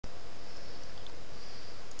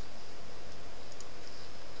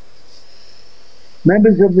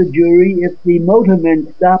Members of the jury, if the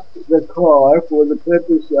motorman stopped the car for the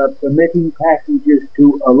purpose of permitting passengers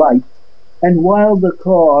to alight, and while the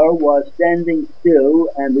car was standing still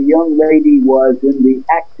and the young lady was in the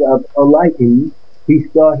act of alighting, he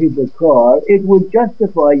started the car, it would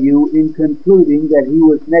justify you in concluding that he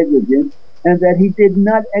was negligent and that he did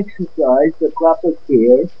not exercise the proper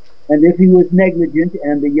care, and if he was negligent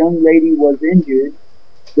and the young lady was injured,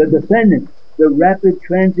 the defendant, the Rapid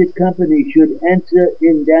Transit Company, should answer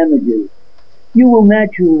in damages. You will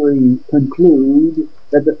naturally conclude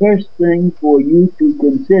that the first thing for you to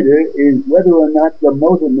consider is whether or not the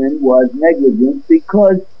motorman was negligent,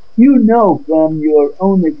 because you know from your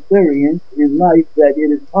own experience in life that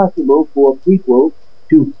it is possible for people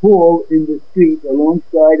to fall in the street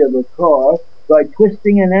alongside of a car by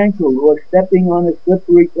twisting an ankle or stepping on a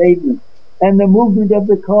slippery pavement, and the movement of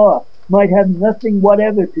the car might have nothing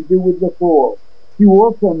whatever to do with the fall. You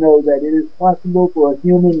also know that it is possible for a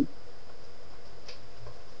human.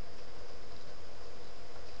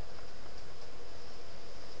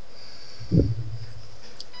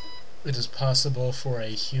 It is possible for a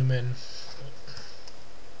human.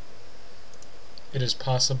 It is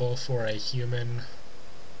possible for a human.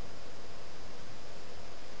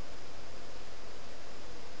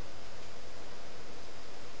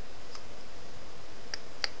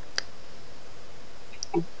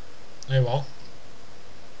 Hey, well.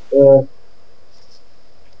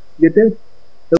 Get this?